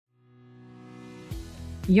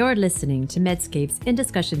You're listening to Medscape's In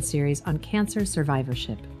Discussion series on cancer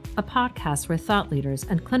survivorship, a podcast where thought leaders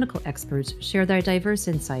and clinical experts share their diverse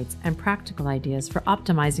insights and practical ideas for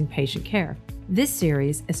optimizing patient care. This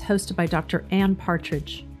series is hosted by Dr. Ann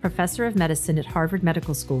Partridge, Professor of Medicine at Harvard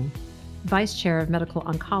Medical School, Vice Chair of Medical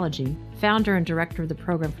Oncology, Founder and Director of the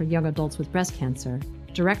Program for Young Adults with Breast Cancer,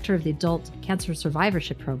 Director of the Adult Cancer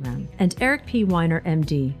Survivorship Program, and Eric P. Weiner,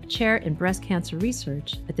 MD, Chair in Breast Cancer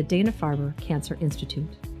Research at the Dana-Farber Cancer Institute.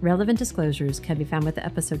 Relevant disclosures can be found with the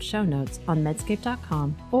episode show notes on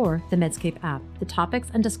medscape.com or the Medscape app. The topics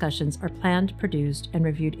and discussions are planned, produced, and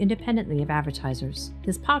reviewed independently of advertisers.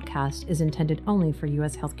 This podcast is intended only for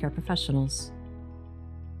U.S. healthcare professionals.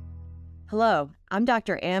 Hello, I'm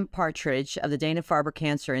Dr. Ann Partridge of the Dana-Farber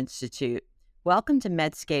Cancer Institute. Welcome to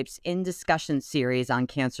Medscape's In Discussion series on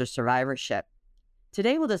cancer survivorship.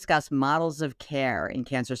 Today we'll discuss models of care in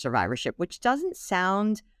cancer survivorship, which doesn't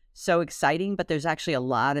sound so exciting, but there's actually a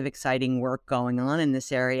lot of exciting work going on in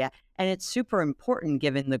this area, and it's super important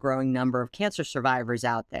given the growing number of cancer survivors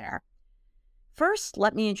out there. First,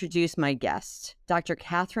 let me introduce my guest, Dr.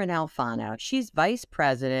 Catherine Alfano. She's Vice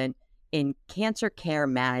President in Cancer Care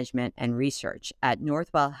Management and Research at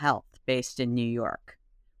Northwell Health, based in New York.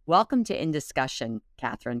 Welcome to In Discussion,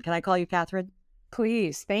 Catherine. Can I call you Catherine?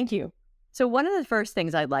 Please. Thank you. So one of the first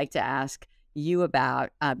things I'd like to ask you about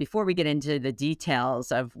before we get into the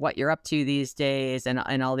details of what you're up to these days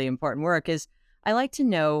and all the important work is I like to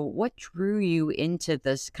know what drew you into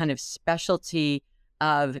this kind of specialty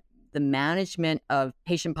of the management of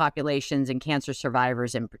patient populations and cancer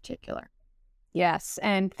survivors in particular. Yes.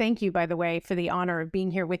 And thank you, by the way, for the honor of being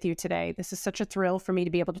here with you today. This is such a thrill for me to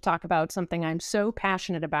be able to talk about something I'm so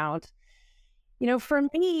passionate about. You know, for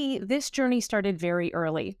me, this journey started very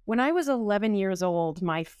early. When I was 11 years old,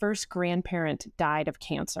 my first grandparent died of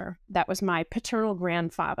cancer. That was my paternal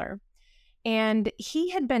grandfather. And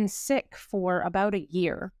he had been sick for about a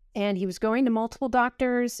year. And he was going to multiple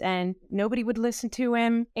doctors and nobody would listen to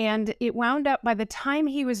him. And it wound up by the time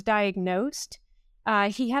he was diagnosed,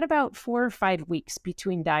 he had about 4 or 5 weeks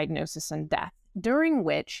between diagnosis and death, during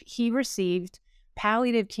which he received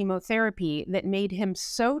palliative chemotherapy that made him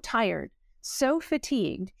so tired, so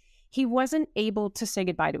fatigued, he wasn't able to say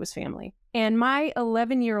goodbye to his family. And my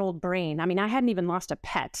 11-year-old brain, I mean, I hadn't even lost a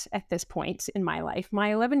pet at this point in my life.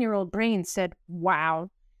 My 11-year-old brain said,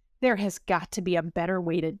 wow, there has got to be a better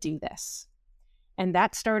way to do this. And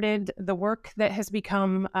that started the work that has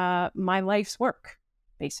become my life's work,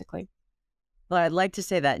 basically. Well, I'd like to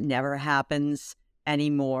say that never happens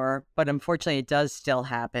anymore, but unfortunately it does still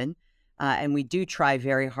happen. And we do try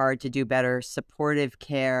very hard to do better supportive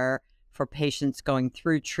care for patients going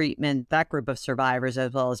through treatment, that group of survivors,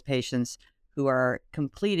 as well as patients who are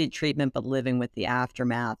completed treatment but living with the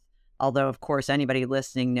aftermath. Although, of course, anybody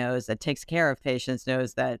listening knows that takes care of patients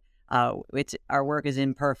knows that our work is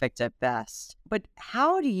imperfect at best. But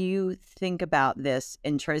how do you think about this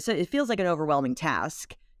in terms? It feels like an overwhelming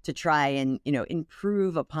task to try and,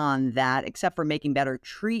 improve upon that, except for making better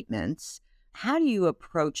treatments. How do you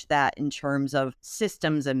approach that in terms of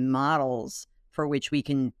systems and models for which we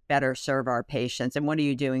can better serve our patients? And what are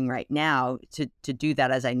you doing right now to do that,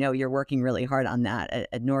 as I know you're working really hard on that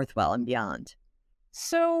at Northwell and beyond?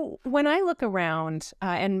 So when I look around,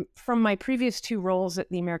 and from my previous 2 roles at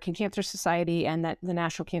the American Cancer Society and at the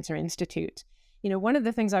National Cancer Institute, one of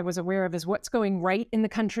the things I was aware of is what's going right in the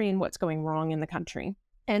country and what's going wrong in the country.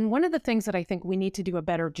 And one of the things that I think we need to do a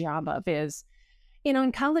better job of is, in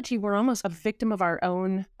oncology, we're almost a victim of our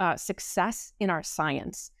own success in our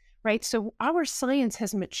science, right? So our science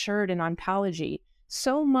has matured in oncology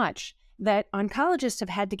so much that oncologists have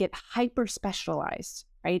had to get hyper-specialized,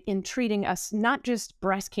 right, in treating us, not just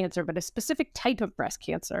breast cancer, but a specific type of breast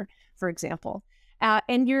cancer, for example.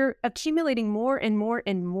 And you're accumulating more and more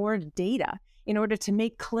and more data in order to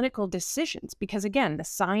make clinical decisions. Because again, the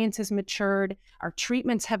science has matured, our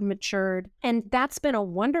treatments have matured, and that's been a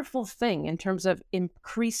wonderful thing in terms of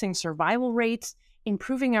increasing survival rates,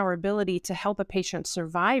 improving our ability to help a patient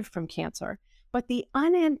survive from cancer. But the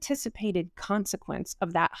unanticipated consequence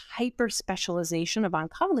of that hyper-specialization of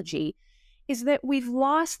oncology is that we've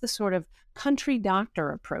lost the sort of country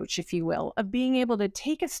doctor approach, if you will, of being able to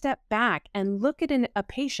take a step back and look at a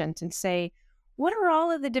patient and say, what are all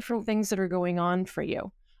of the different things that are going on for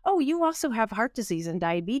you? Oh, you also have heart disease and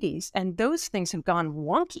diabetes, and those things have gone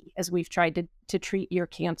wonky as we've tried to treat your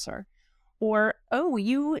cancer. Or, oh,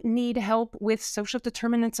 you need help with social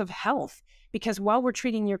determinants of health because while we're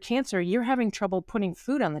treating your cancer, you're having trouble putting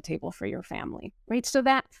food on the table for your family, right? So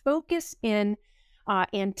that focus in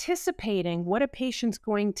anticipating what a patient's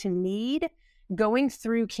going to need going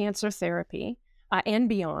through cancer therapy and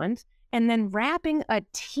beyond, and then wrapping a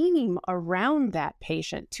team around that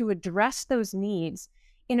patient to address those needs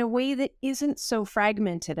in a way that isn't so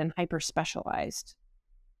fragmented and hyper-specialized.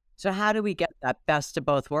 So how do we get that best of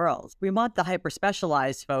both worlds? We want the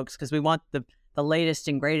hyper-specialized folks because we want the latest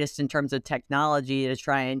and greatest in terms of technology to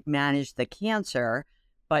try and manage the cancer,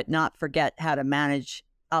 but not forget how to manage,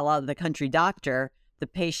 a la the country doctor, the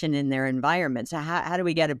patient in their environment. So how do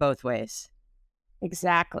we get it both ways?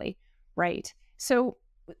 Exactly. Right. So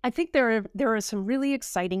I think there are some really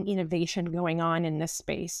exciting innovation going on in this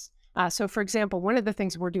space. So for example, one of the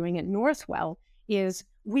things we're doing at Northwell is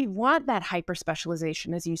we want that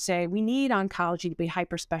hyper-specialization, as you say. We need oncology to be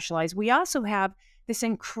hyper-specialized. We also have this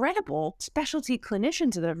incredible specialty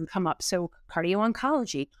clinicians that have come up. So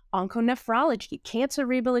cardio-oncology, onconephrology, cancer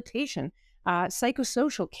rehabilitation,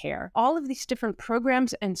 psychosocial care, all of these different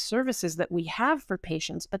programs and services that we have for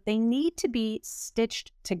patients, but they need to be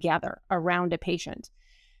stitched together around a patient.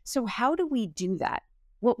 So how do we do that?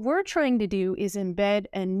 What we're trying to do is embed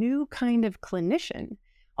a new kind of clinician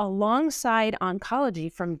alongside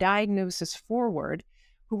oncology from diagnosis forward,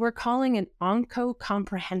 who we're calling an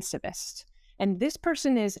oncocomprehensivist. And this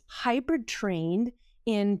person is hybrid trained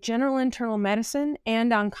in general internal medicine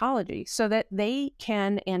and oncology so that they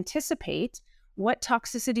can anticipate what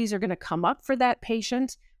toxicities are going to come up for that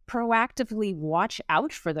patient, proactively watch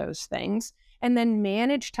out for those things, and then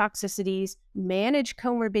manage toxicities, manage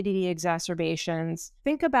comorbidity exacerbations,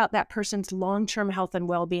 think about that person's long-term health and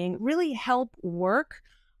well-being, really help work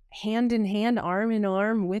hand in hand, arm in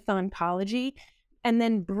arm with oncology, and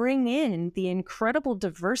then bring in the incredible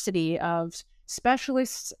diversity of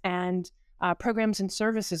specialists and programs and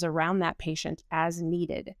services around that patient as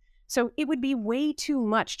needed. So it would be way too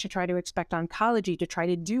much to try to expect oncology to try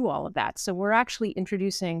to do all of that. So we're actually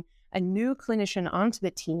introducing a new clinician onto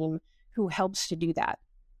the team who helps to do that.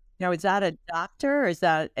 Now, is that a doctor or is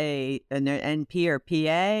that an NP or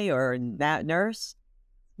PA or that nurse?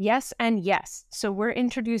 Yes and yes. So we're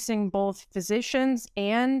introducing both physicians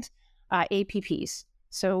and APPs.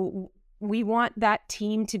 So we want that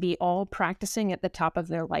team to be all practicing at the top of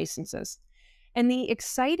their licenses. And the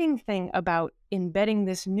exciting thing about embedding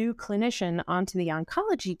this new clinician onto the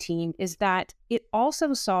oncology team is that it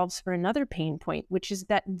also solves for another pain point, which is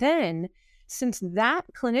that then, since that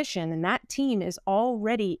clinician and that team is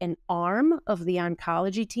already an arm of the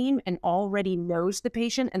oncology team and already knows the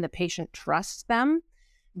patient and the patient trusts them,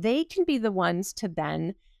 they can be the ones to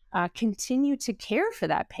then continue to care for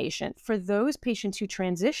that patient. For those patients who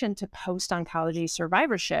transition to post-oncology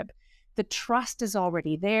survivorship, the trust is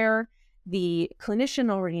already there. The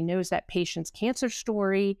clinician already knows that patient's cancer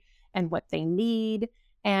story and what they need,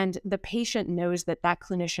 and the patient knows that that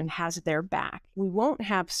clinician has their back. We won't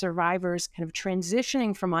have survivors kind of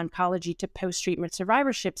transitioning from oncology to post-treatment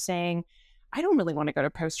survivorship saying, I don't really want to go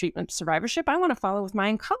to post-treatment survivorship. I want to follow with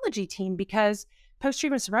my oncology team because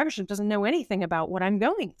post-treatment survivorship doesn't know anything about what I'm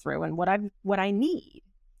going through and what I need,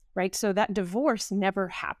 right? So that divorce never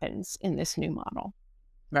happens in this new model.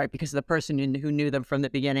 Right, because the person who knew them from the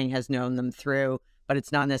beginning has known them through, but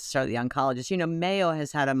it's not necessarily the oncologist. You know, Mayo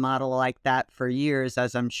has had a model like that for years,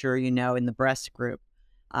 as I'm sure you know, in the breast group,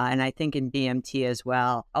 and I think in BMT as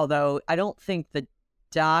well. Although I don't think the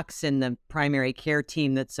docs and the primary care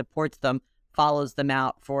team that supports them follows them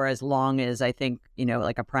out for as long as I think, you know,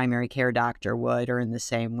 like a primary care doctor would, or in the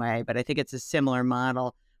same way. But I think it's a similar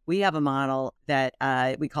model. We have a model that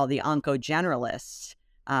we call the oncogeneralists,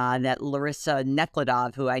 that Larissa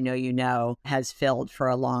Nekladov, who I know you know, has filled for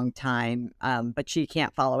a long time, but she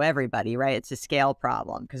can't follow everybody, right? It's a scale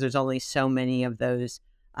problem because there's only so many of those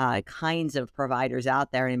kinds of providers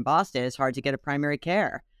out there. In Boston, it's hard to get a primary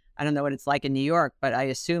care. I don't know what it's like in New York, but I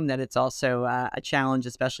assume that it's also a challenge,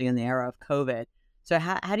 especially in the era of COVID. So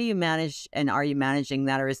how do you manage, and are you managing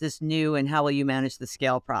that, or is this new, and how will you manage the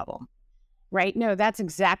scale problem? Right. No, that's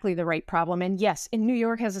exactly the right problem. And yes, in New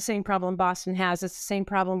York has the same problem Boston has. It's the same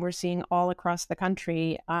problem we're seeing all across the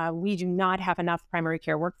country. We do not have enough primary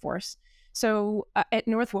care workforce. So at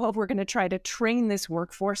Northwell, we're going to try to train this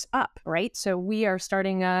workforce up, right? So we are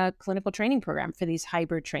starting a clinical training program for these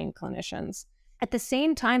hybrid trained clinicians. At the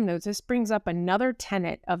same time, though, this brings up another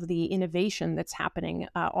tenet of the innovation that's happening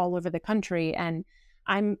all over the country. And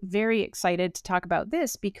I'm very excited to talk about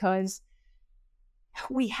this because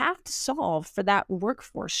we have to solve for that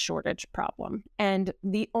workforce shortage problem. And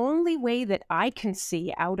the only way that I can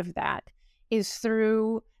see out of that is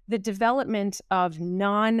through the development of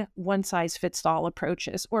non-one-size-fits-all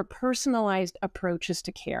approaches or personalized approaches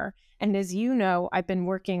to care. And as you know, I've been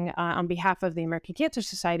working on behalf of the American Cancer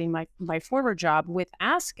Society, my former job with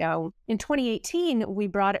ASCO. In 2018, we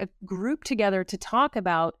brought a group together to talk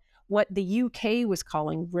about what the UK was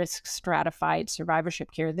calling risk stratified survivorship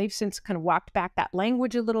care. They've since kind of walked back that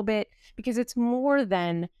language a little bit because it's more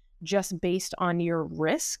than just based on your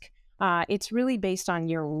risk. It's really based on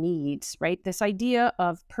your needs, right? This idea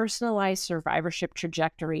of personalized survivorship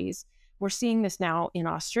trajectories. We're seeing this now in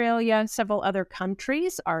Australia. Several other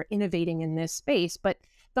countries are innovating in this space. But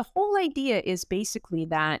the whole idea is basically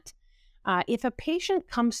that if a patient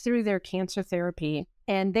comes through their cancer therapy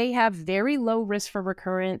and they have very low risk for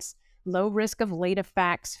recurrence, low risk of late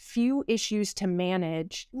effects, few issues to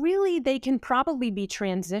manage, really they can probably be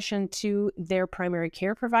transitioned to their primary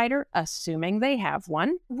care provider, assuming they have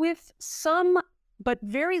one, with some but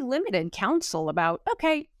very limited counsel about,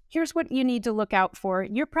 okay, here's what you need to look out for.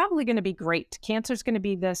 You're probably going to be great. Cancer's going to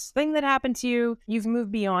be this thing that happened to you. You've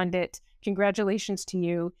moved beyond it. Congratulations to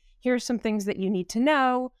you. Here's some things that you need to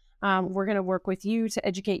know. We're going to work with you to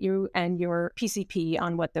educate you and your PCP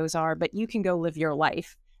on what those are, but you can go live your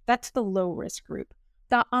life. That's the low risk group.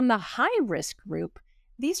 On the high risk group,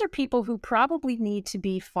 these are people who probably need to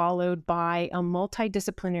be followed by a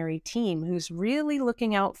multidisciplinary team who's really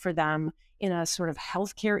looking out for them in a sort of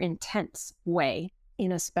healthcare intense way,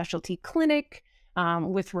 in a specialty clinic,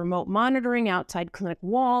 with remote monitoring outside clinic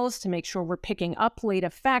walls to make sure we're picking up late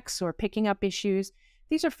effects or picking up issues.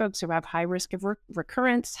 These are folks who have high risk of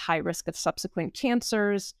recurrence, high risk of subsequent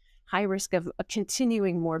cancers, high risk of a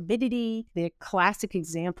continuing morbidity. The classic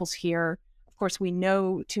examples here, of course, we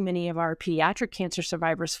know too many of our pediatric cancer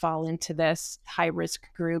survivors fall into this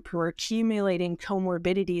high-risk group who are accumulating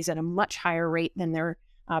comorbidities at a much higher rate than their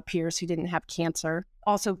peers who didn't have cancer.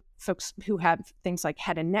 Also, folks who have things like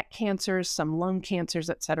head and neck cancers, some lung cancers,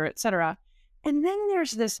 et cetera, et cetera. And then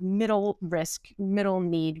there's this middle risk, middle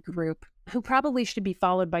need group who probably should be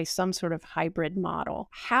followed by some sort of hybrid model.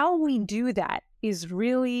 How we do that is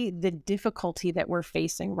really the difficulty that we're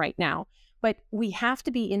facing right now. But we have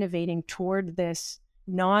to be innovating toward this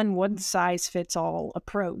non-one-size-fits-all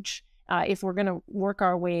approach if we're going to work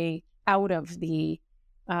our way out of the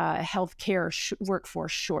healthcare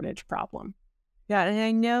workforce shortage problem. Yeah, and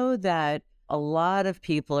I know that a lot of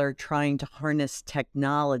people are trying to harness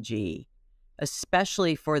technology,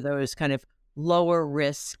 especially for those kind of lower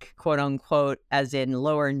risk, quote unquote, as in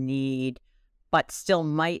lower need, but still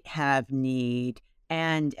might have need.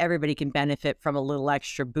 And everybody can benefit from a little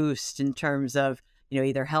extra boost in terms of,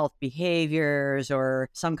 either health behaviors or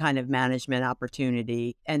some kind of management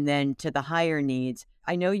opportunity. And then to the higher needs,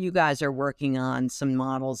 I know you guys are working on some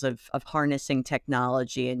models of harnessing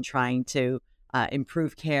technology and trying to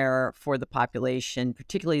improve care for the population,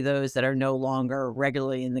 particularly those that are no longer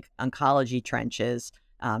regularly in the oncology trenches,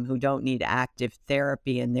 who don't need active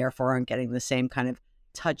therapy and therefore aren't getting the same kind of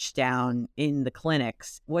touchdown in the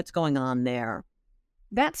clinics. What's going on there?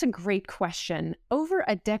 That's a great question. Over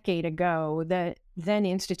a decade ago, the then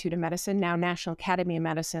Institute of Medicine, now National Academy of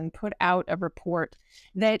Medicine, put out a report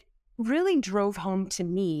that really drove home to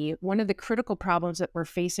me one of the critical problems that we're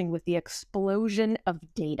facing with the explosion of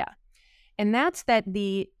data. And that's that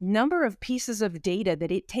the number of pieces of data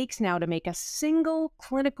that it takes now to make a single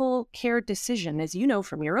clinical care decision, as you know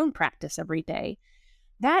from your own practice every day,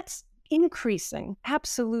 that's increasing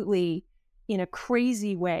absolutely in a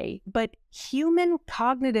crazy way. But human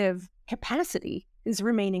cognitive capacity is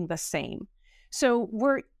remaining the same. So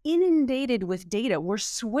we're inundated with data. We're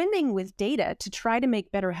swimming with data to try to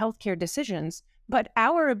make better healthcare decisions. But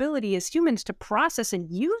our ability as humans to process and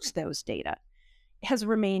use those data has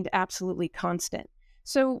remained absolutely constant.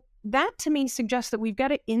 So that to me suggests that we've got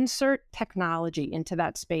to insert technology into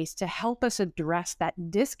that space to help us address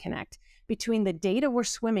that disconnect between the data we're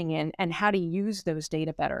swimming in and how to use those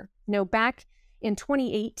data better. Back in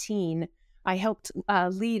 2018, I helped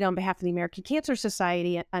lead on behalf of the American Cancer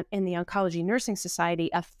Society and the Oncology Nursing Society,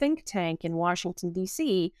 a think tank in Washington,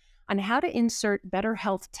 D.C., on how to insert better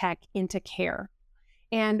health tech into care.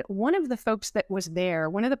 And one of the folks that was there,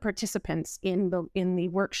 one of the participants in the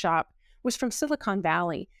workshop, was from Silicon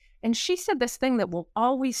Valley. And she said this thing that will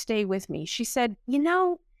always stay with me. She said,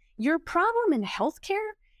 your problem in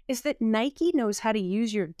healthcare is that Nike knows how to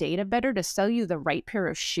use your data better to sell you the right pair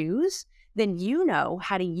of shoes than you know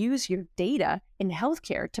how to use your data in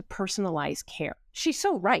healthcare to personalize care. She's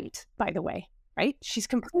so right, by the way, right? She's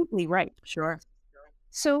completely right. Sure.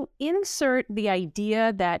 So insert the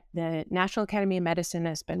idea that the National Academy of Medicine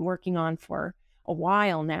has been working on for a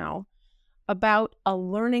while now about a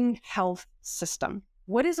learning health system.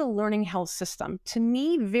 What is a learning health system? To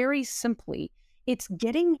me, very simply, it's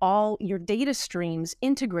getting all your data streams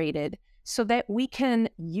integrated so that we can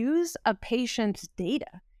use a patient's data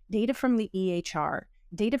from the EHR,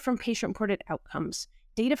 data from patient-reported outcomes,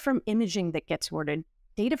 data from imaging that gets ordered,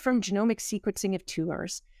 data from genomic sequencing of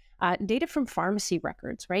tumors, data from pharmacy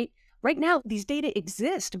records, right? Right now, these data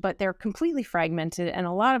exist, but they're completely fragmented, and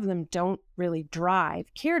a lot of them don't really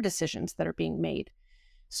drive care decisions that are being made.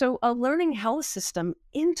 So a learning health system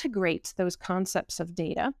integrates those concepts of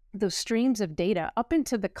data, those streams of data, up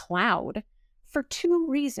into the cloud for two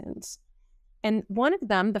reasons. And one of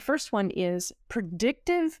them, the first one, is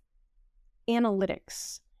predictive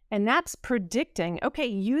analytics. And that's predicting, okay,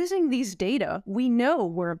 using these data, we know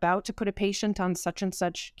we're about to put a patient on such and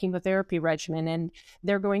such chemotherapy regimen, and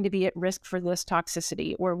they're going to be at risk for this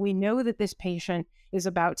toxicity. Or we know that this patient is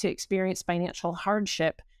about to experience financial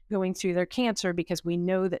hardship going through their cancer because we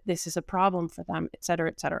know that this is a problem for them, et cetera,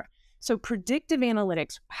 et cetera. So predictive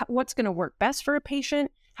analytics, what's going to work best for a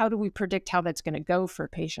patient? How do we predict how that's going to go for a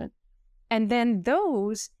patient? And then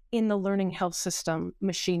those in the learning health system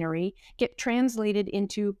machinery get translated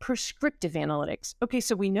into prescriptive analytics. Okay,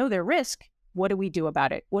 so we know their risk. What do we do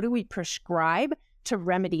about it? What do we prescribe to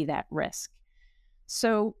remedy that risk?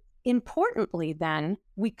 So importantly, then,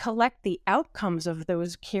 we collect the outcomes of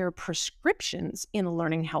those care prescriptions in a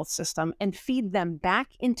learning health system and feed them back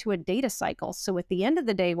into a data cycle. So at the end of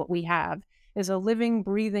the day, what we have is a living,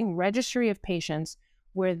 breathing registry of patients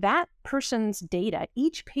where that person's data,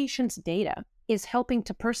 each patient's data, is helping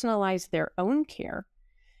to personalize their own care.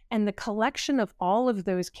 And the collection of all of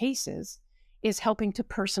those cases is helping to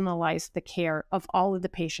personalize the care of all of the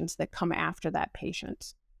patients that come after that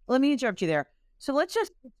patient. Let me interrupt you there. So let's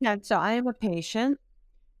just pretend, so I am a patient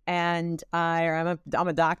and I'm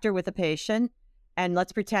a doctor with a patient, and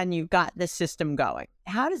let's pretend you've got this system going.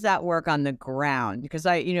 How does that work on the ground? Because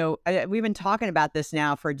we've been talking about this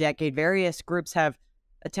now for a decade. Various groups have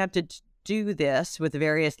attempted to do this with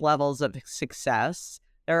various levels of success.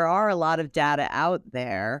 There are a lot of data out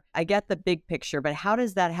there. I get the big picture, but how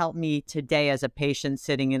does that help me today as a patient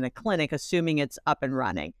sitting in a clinic, assuming it's up and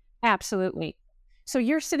running? Absolutely. So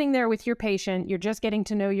you're sitting there with your patient, you're just getting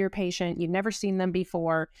to know your patient, you've never seen them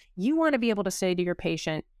before. You want to be able to say to your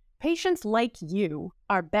patient, patients like you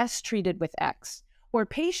are best treated with X, or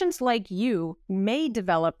patients like you may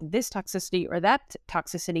develop this toxicity or that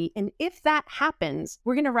toxicity. And if that happens,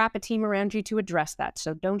 we're going to wrap a team around you to address that.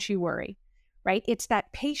 So don't you worry, right? It's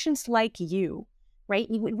that patients like you, right?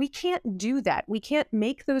 We can't do that. We can't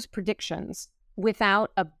make those predictions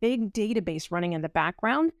without a big database running in the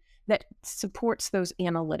background that supports those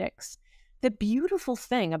analytics. The beautiful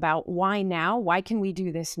thing about why now, why can we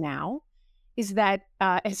do this now, is that,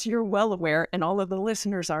 as you're well aware, and all of the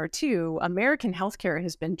listeners are too, American healthcare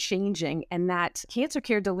has been changing, and that cancer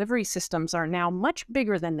care delivery systems are now much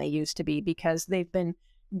bigger than they used to be because they've been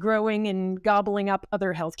growing and gobbling up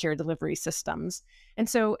other healthcare delivery systems. And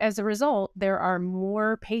so as a result, there are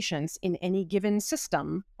more patients in any given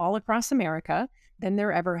system all across America than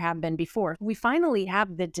there ever have been before. We finally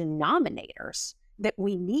have the denominators that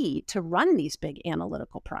we need to run these big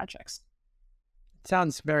analytical projects.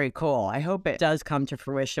 Sounds very cool. I hope it does come to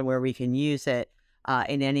fruition where we can use it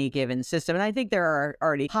in any given system. And I think there are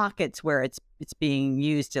already pockets where it's being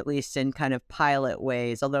used, at least in kind of pilot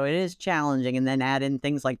ways, although it is challenging. And then add in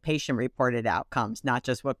things like patient-reported outcomes, not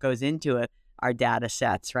just what goes into our data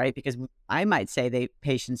sets, right? Because I might say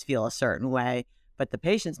patients feel a certain way, but the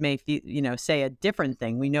patients may feel, say a different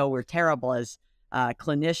thing. We know we're terrible as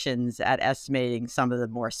clinicians at estimating some of the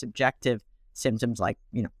more subjective symptoms like,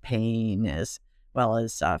 pain as well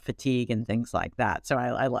as fatigue and things like that. So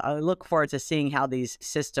I look forward to seeing how these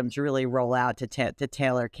systems really roll out to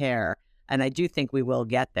tailor care. And I do think we will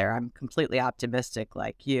get there. I'm completely optimistic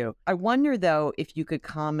like you. I wonder, though, if you could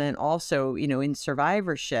comment also, in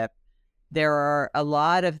survivorship, there are a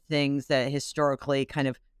lot of things that historically kind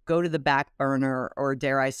of go to the back burner, or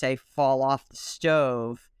dare I say, fall off the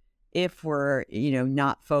stove if we're,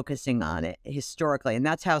 not focusing on it historically. And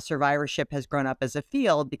that's how survivorship has grown up as a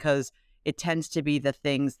field, because it tends to be the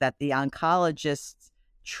things that the oncologists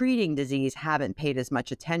treating disease haven't paid as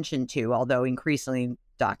much attention to, although increasingly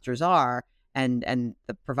doctors are, and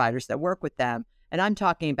the providers that work with them. And I'm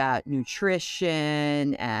talking about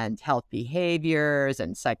nutrition and health behaviors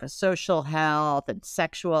and psychosocial health and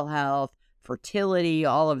sexual health, fertility,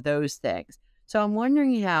 all of those things. So I'm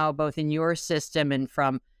wondering how, both in your system and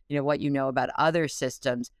from what you know about other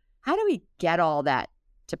systems, how do we get all that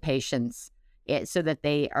to patients so that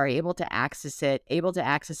they are able to access it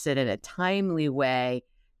in a timely way,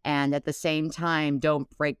 and at the same time don't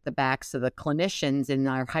break the backs of the clinicians and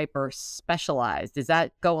are hyper specialized? Does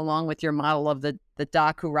that go along with your model of the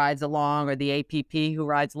doc who rides along, or the APP who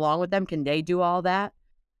rides along with them? Can they do all that?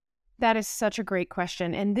 That is such a great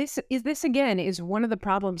question. And this again is one of the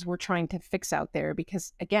problems we're trying to fix out there,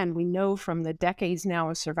 because again, we know from the decades now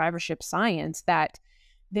of survivorship science that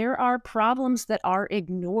There are problems that are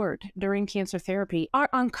ignored during cancer therapy. Our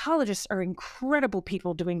oncologists are incredible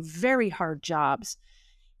people doing very hard jobs.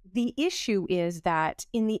 The issue is that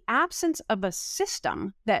in the absence of a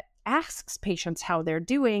system that asks patients how they're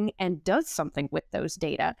doing and does something with those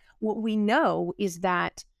data, what we know is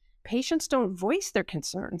that patients don't voice their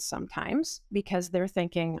concerns sometimes because they're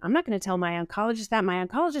thinking, I'm not going to tell my oncologist that. My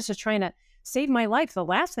oncologist is trying to save my life. The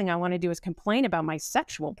last thing I want to do is complain about my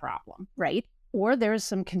sexual problem, right? Or there's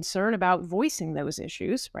some concern about voicing those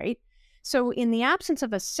issues, right? So in the absence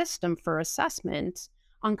of a system for assessment,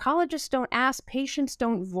 oncologists don't ask, patients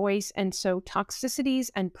don't voice, and so toxicities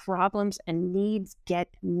and problems and needs get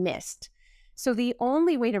missed. So the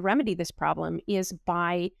only way to remedy this problem is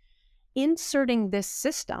by inserting this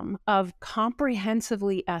system of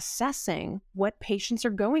comprehensively assessing what patients are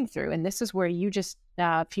going through. And this is where you just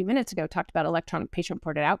a few minutes ago talked about electronic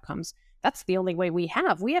patient-reported outcomes. That's the only way we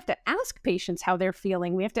have. We have to ask patients how they're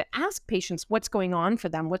feeling. We have to ask patients what's going on for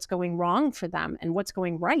them, what's going wrong for them, and what's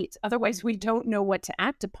going right. Otherwise, we don't know what to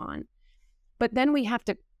act upon. But then we have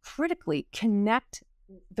to critically connect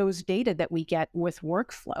those data that we get with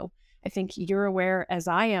workflow. I think you're aware, as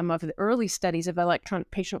I am, of the early studies of electronic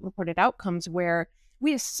patient-reported outcomes where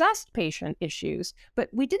we assessed patient issues, but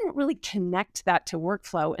we didn't really connect that to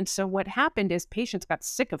workflow. And so what happened is patients got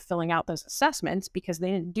sick of filling out those assessments because they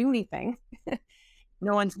didn't do anything.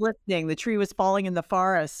 No one's listening. The tree was falling in the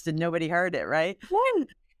forest and nobody heard it, right? Right.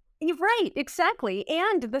 You're right, exactly.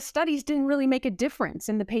 And the studies didn't really make a difference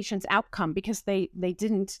in the patient's outcome because they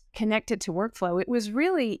didn't connect it to workflow. It was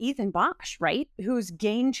really Ethan Bosch, right, whose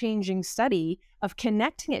game-changing study of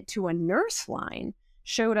connecting it to a nurse line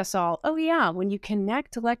showed us all, oh yeah, when you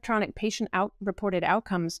connect electronic patient-reported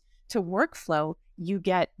outcomes to workflow, you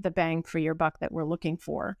get the bang for your buck that we're looking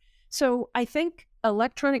for. So I think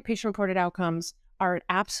electronic patient-reported outcomes are an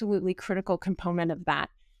absolutely critical component of that.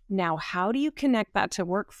 Now, how do you connect that to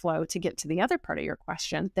workflow to get to the other part of your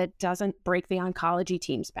question that doesn't break the oncology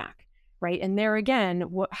team's back, right? And there again,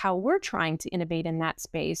 how we're trying to innovate in that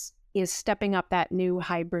space is stepping up that new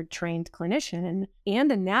hybrid trained clinician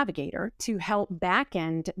and a navigator to help back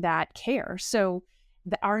end that care. So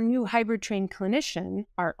our new hybrid trained clinician,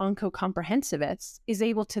 our oncocomprehensivist, is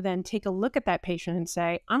able to then take a look at that patient and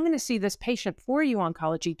say, I'm going to see this patient for you,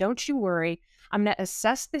 oncology. Don't you worry. I'm going to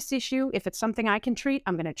assess this issue. If it's something I can treat,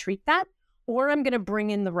 I'm going to treat that. Or I'm going to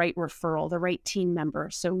bring in the right referral, the right team member.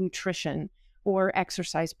 So nutrition or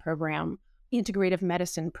exercise program, integrative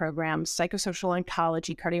medicine programs, psychosocial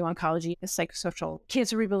oncology, cardio-oncology, psychosocial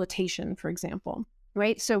cancer rehabilitation, for example.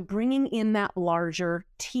 Right? So bringing in that larger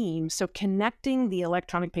team. So connecting the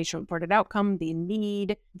electronic patient-reported outcome, the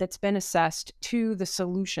need that's been assessed to the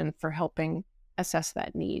solution for helping assess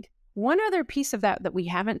that need. One other piece of that we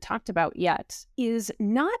haven't talked about yet is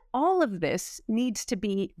not all of this needs to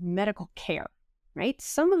be medical care, right?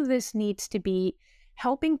 Some of this needs to be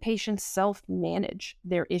helping patients self-manage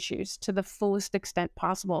their issues to the fullest extent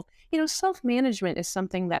possible. You know, self-management is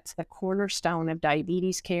something that's the cornerstone of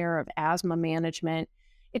diabetes care, of asthma management.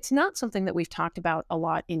 It's not something that we've talked about a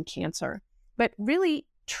lot in cancer, but really,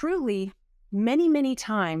 truly, many, many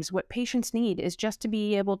times what patients need is just to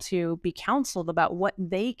be able to be counseled about what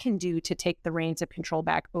they can do to take the reins of control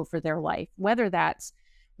back over their life, whether that's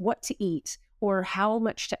what to eat or how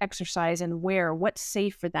much to exercise and where, what's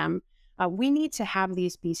safe for them. We need to have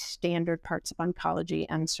these be standard parts of oncology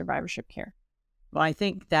and survivorship care. Well, I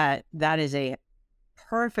think that is a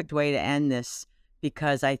perfect way to end this,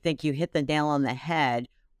 because I think you hit the nail on the head.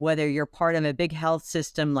 Whether you're part of a big health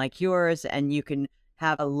system like yours and you can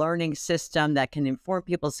have a learning system that can inform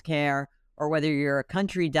people's care, or whether you're a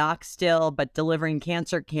country doc still but delivering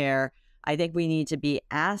cancer care, I think we need to be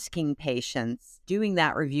asking patients, doing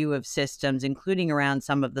that review of systems, including around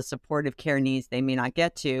some of the supportive care needs they may not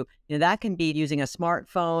get to. You know, that can be using a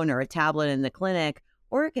smartphone or a tablet in the clinic,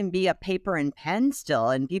 or it can be a paper and pen still.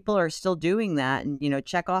 And people are still doing that. And, you know,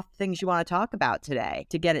 check off things you want to talk about today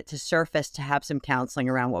to get it to surface, to have some counseling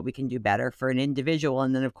around what we can do better for an individual.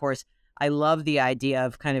 And then, of course, I love the idea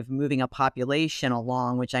of kind of moving a population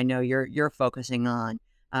along, which I know you're focusing on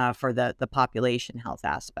for the population health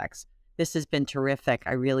aspects. This has been terrific.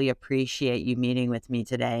 I really appreciate you meeting with me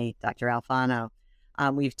today, Dr. Alfano.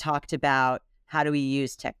 We've talked about how do we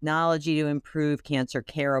use technology to improve cancer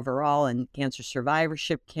care overall and cancer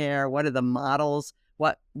survivorship care. What are the models?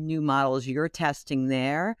 What new models you're testing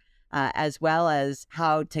there, as well as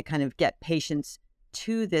how to kind of get patients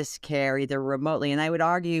to this care either remotely. And I would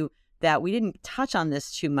argue that we didn't touch on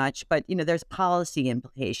this too much, but, you know, there's policy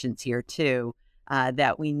implications here too.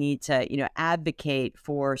 that we need to, advocate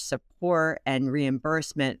for support and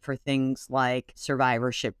reimbursement for things like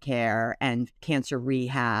survivorship care and cancer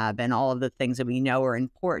rehab and all of the things that we know are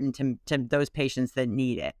important to those patients that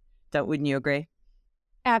need it. Wouldn't you agree?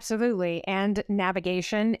 Absolutely. And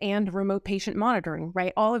navigation and remote patient monitoring,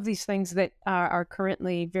 right? All of these things that are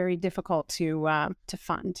currently very difficult to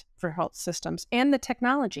fund for health systems, and the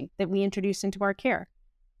technology that we introduce into our care.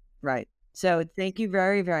 Right. So thank you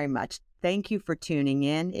very, very much. Thank you for tuning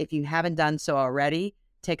in. If you haven't done so already,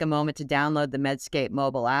 take a moment to download the Medscape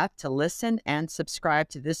mobile app to listen and subscribe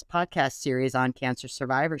to this podcast series on cancer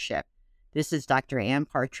survivorship. This is Dr. Ann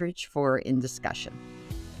Partridge for In Discussion.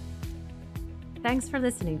 Thanks for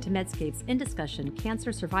listening to Medscape's In Discussion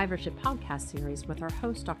Cancer Survivorship podcast series with our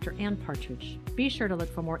host, Dr. Ann Partridge. Be sure to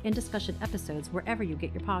look for more In Discussion episodes wherever you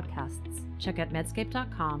get your podcasts. Check out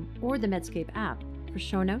medscape.com or the Medscape app for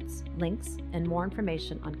show notes, links, and more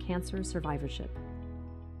information on cancer survivorship.